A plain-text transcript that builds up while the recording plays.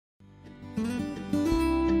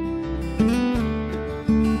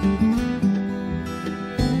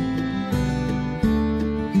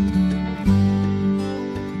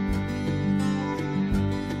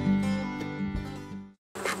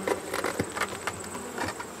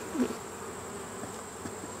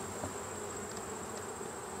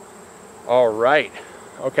All right.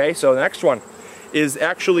 Okay, so the next one is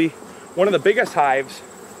actually one of the biggest hives,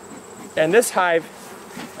 and this hive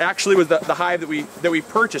actually was the hive that we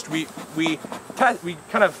purchased. We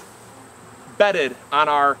kind of betted on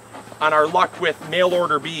our luck with mail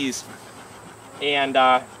order bees, and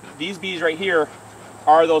these bees right here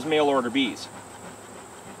are those mail order bees.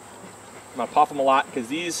 I'm gonna puff them a lot because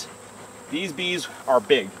these bees are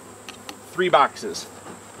big, 3 boxes,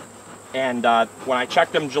 and when I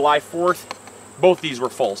checked them July 4th, both these were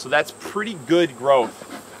full. So that's pretty good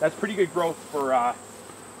growth. That's pretty good growth for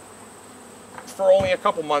only a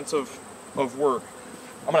couple months of work.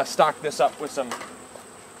 I'm gonna stock this up with some.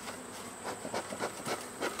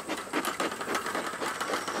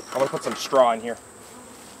 I'm gonna put some straw in here.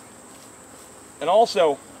 And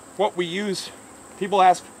also, what we use, people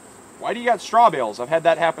ask, why do you got straw bales? I've had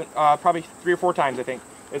that happen probably 3 or 4 times, I think.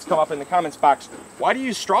 It's come up in the comments box. Why do you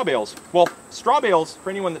use straw bales? Well, straw bales, for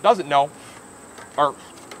anyone that doesn't know, are,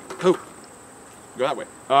 go that way.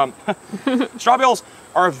 Straw bales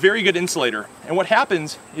are a very good insulator. And what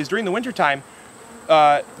happens is during the wintertime,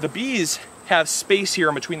 the bees have space here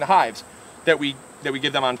in between the hives that we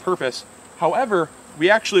give them on purpose. However, we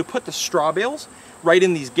actually put the straw bales right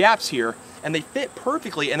in these gaps here, and they fit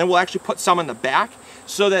perfectly, and then we'll actually put some in the back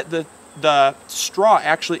so that the straw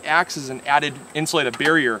actually acts as an added insulative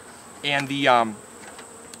barrier, and the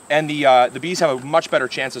bees have a much better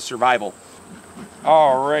chance of survival.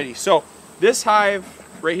 Alrighty, so this hive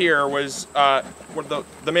right here was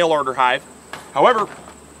the mail order hive. However,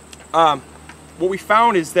 what we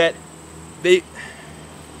found is that they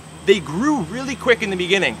grew really quick in the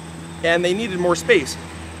beginning, and they needed more space.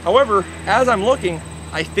 However, as I'm looking,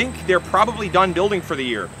 I think they're probably done building for the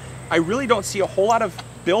year. I really don't see a whole lot of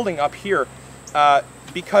building up here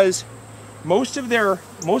because most of their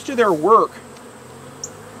work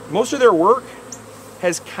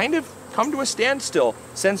has kind of come to a standstill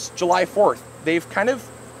since July 4th. They've kind of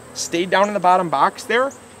stayed down in the bottom box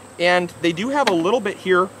there, and they do have a little bit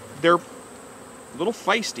here. They're a little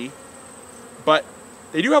feisty, but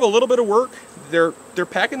they do have a little bit of work. They're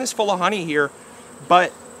packing this full of honey here,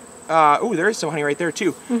 but oh, there is some honey right there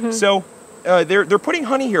too. Mm-hmm. So they're putting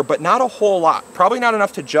honey here, but not a whole lot. Probably not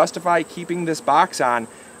enough to justify keeping this box on.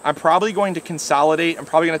 I'm probably going to consolidate. I'm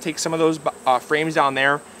probably going to take some of those frames down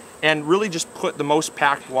there and really just put the most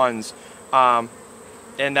packed ones. And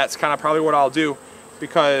that's kind of probably what I'll do,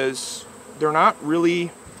 because they're not really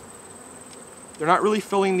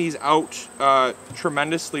filling these out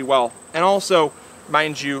tremendously well. And also,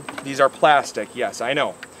 mind you, these are plastic. Yes, I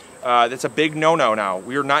know. That's a big no-no now.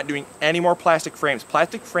 We are not doing any more plastic frames.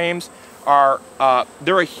 Plastic frames are,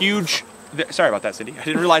 they're a huge, sorry about that, Cindy. I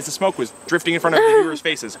didn't realize the smoke was drifting in front of the viewers'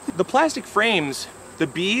 faces. The plastic frames, the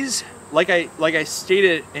bees, like I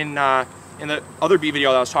stated in the other bee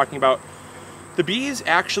video that I was talking about, the bees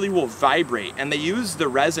actually will vibrate, and they use the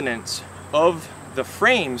resonance of the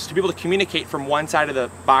frames to be able to communicate from one side of the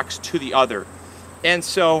box to the other. And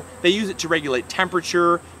so they use it to regulate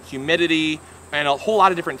temperature, humidity, and a whole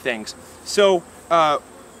lot of different things. So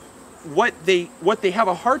what they have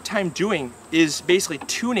a hard time doing is basically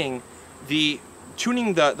tuning the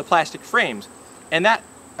plastic frames, and that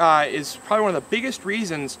is probably one of the biggest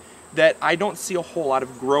reasons that I don't see a whole lot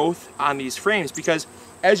of growth on these frames, because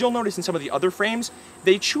as you'll notice in some of the other frames,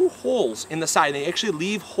 they chew holes in the side. They actually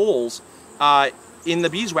leave holes in the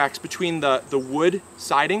beeswax between the wood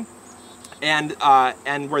siding and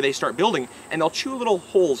where they start building, and they'll chew little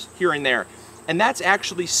holes here and there. And that's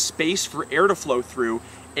actually space for air to flow through,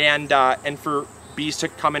 and for bees to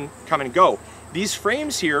come and go. These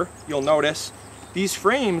frames here, you'll notice, these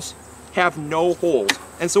frames have no holes.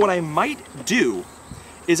 And so what I might do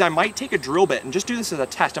is I might take a drill bit, and just do this as a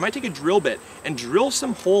test. I might take a drill bit and drill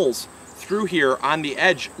some holes through here on the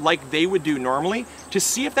edge like they would do normally, to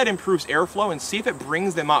see if that improves airflow and see if it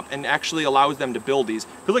brings them up and actually allows them to build these.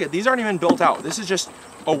 Because look at, these aren't even built out. This is just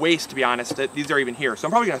a waste, to be honest, that these are even here. So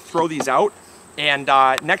I'm probably gonna throw these out, and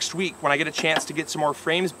next week when I get a chance to get some more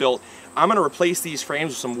frames built, I'm gonna replace these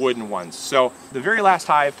frames with some wooden ones. So the very last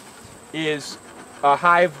hive is a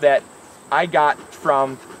hive that I got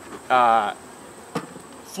from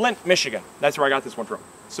Flint, Michigan. That's where I got this one from.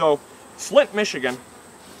 So Flint, Michigan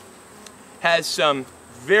has some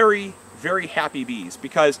very, very happy bees,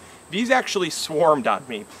 because these actually swarmed on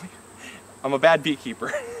me. I'm a bad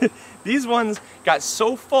beekeeper. These ones got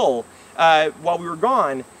so full while we were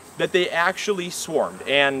gone that they actually swarmed,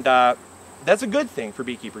 and that's a good thing for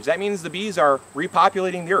beekeepers. That means the bees are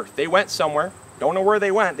repopulating the earth. They went somewhere, don't know where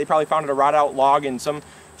they went. They probably found a rot out log in some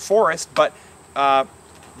forest, but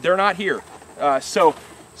they're not here. So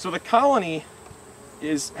the colony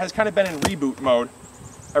has kind of been in reboot mode.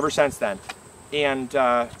 ever since then. And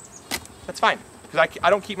that's fine, because I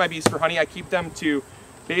don't keep my bees for honey. I keep them to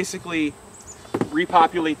basically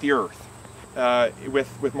repopulate the earth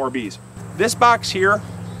with more bees. This box here,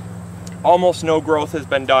 almost no growth has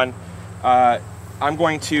been done. I'm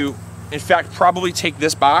going to, in fact, probably take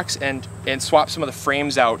this box and swap some of the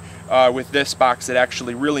frames out with this box that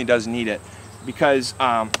actually really does need it, because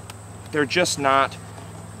they're just not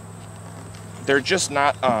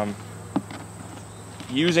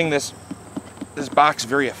using this box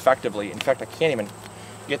very effectively. In fact, I can't even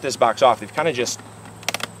get this box off. They've kind of just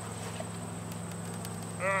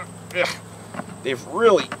they've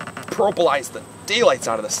really propylized the daylights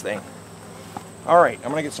out of this thing. All right, I'm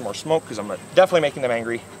gonna get some more smoke because I'm definitely making them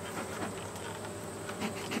angry.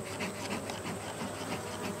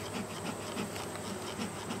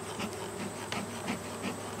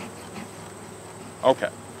 Okay.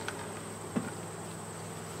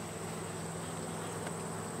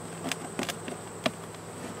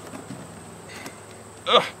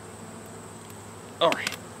 Ugh. All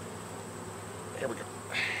right. Here we go.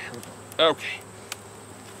 Okay.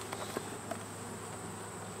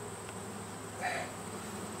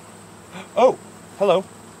 Oh, hello.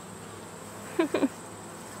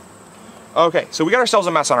 Okay, so we got ourselves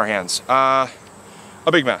a mess on our hands. A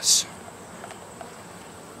big mess.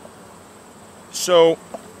 So,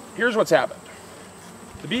 here's what's happened.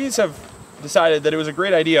 The bees have decided that it was a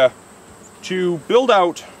great idea to build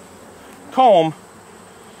out comb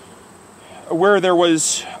where there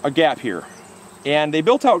was a gap here. And they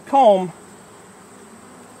built out comb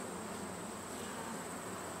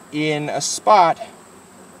in a spot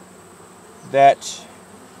that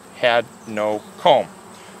had no comb.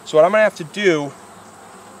 So what I'm gonna have to do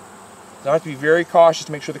is I have to be very cautious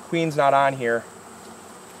to make sure the queen's not on here.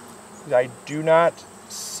 I do not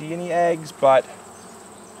see any eggs, but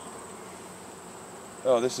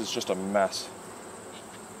oh, this is just a mess.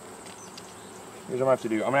 Here's what I'm gonna have to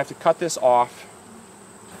do. I'm gonna have to cut this off.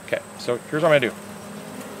 Okay, so here's what I'm gonna do.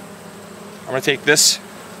 I'm gonna take this.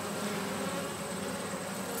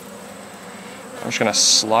 I'm just gonna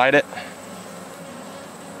slide it.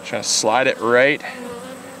 Just gonna slide it right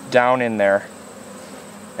down in there,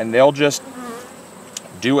 and they'll just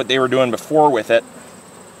do what they were doing before with it.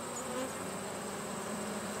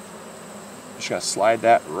 Just gonna slide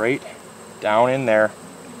that right down in there.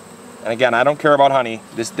 And again, I don't care about honey.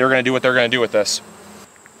 They're gonna do what they're gonna do with this.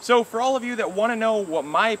 So for all of you that wanna know what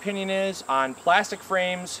my opinion is on plastic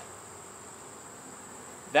frames,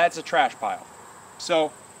 that's a trash pile.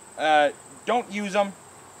 So don't use them.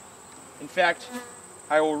 In fact,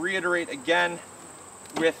 I will reiterate again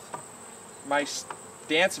with my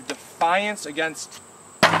stance of defiance against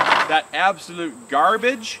that absolute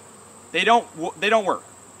garbage. They don't work.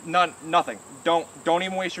 Nothing. Don't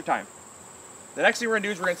even waste your time. The next thing we're gonna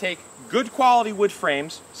do is we're gonna take good quality wood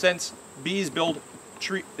frames, since bees build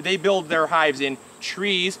their hives in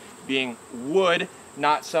trees, being wood,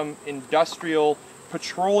 not some industrial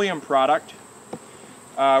petroleum product.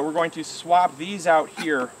 We're going to swap these out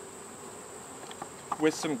here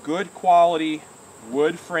with some good quality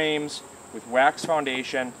wood frames with wax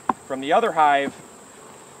foundation from the other hive,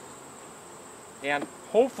 and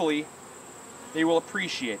hopefully they will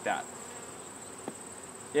appreciate that.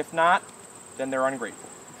 If not, then they're ungrateful.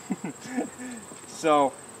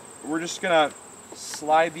 So we're just gonna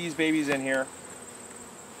slide these babies in here,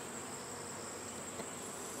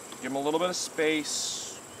 give them a little bit of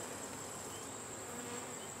space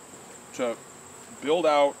to build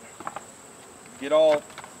out, get all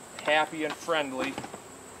happy and friendly.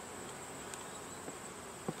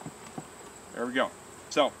 There we go.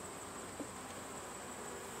 So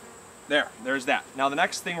there's that. Now the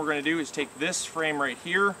next thing we're going to do is take this frame right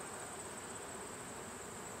here,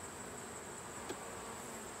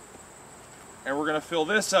 and we're going to fill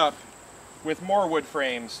this up with more wood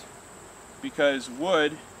frames, because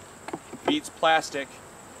wood beats plastic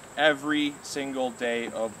every single day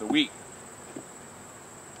of the week.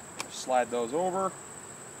 Slide those over.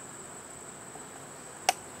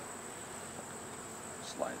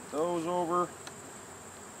 Slide those over.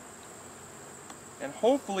 And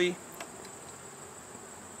hopefully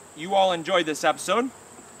you all enjoyed this episode.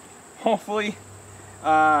 Hopefully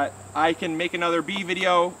I can make another bee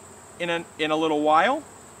video in a little while,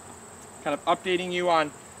 kind of updating you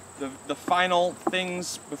on the final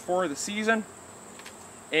things before the season.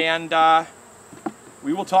 And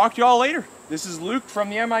we will talk to you all later. This is Luke from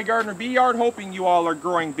the MIgardener Bee Yard, hoping you all are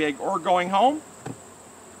growing big or going home.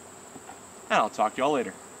 And I'll talk to you all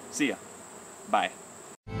later. See ya. Bye.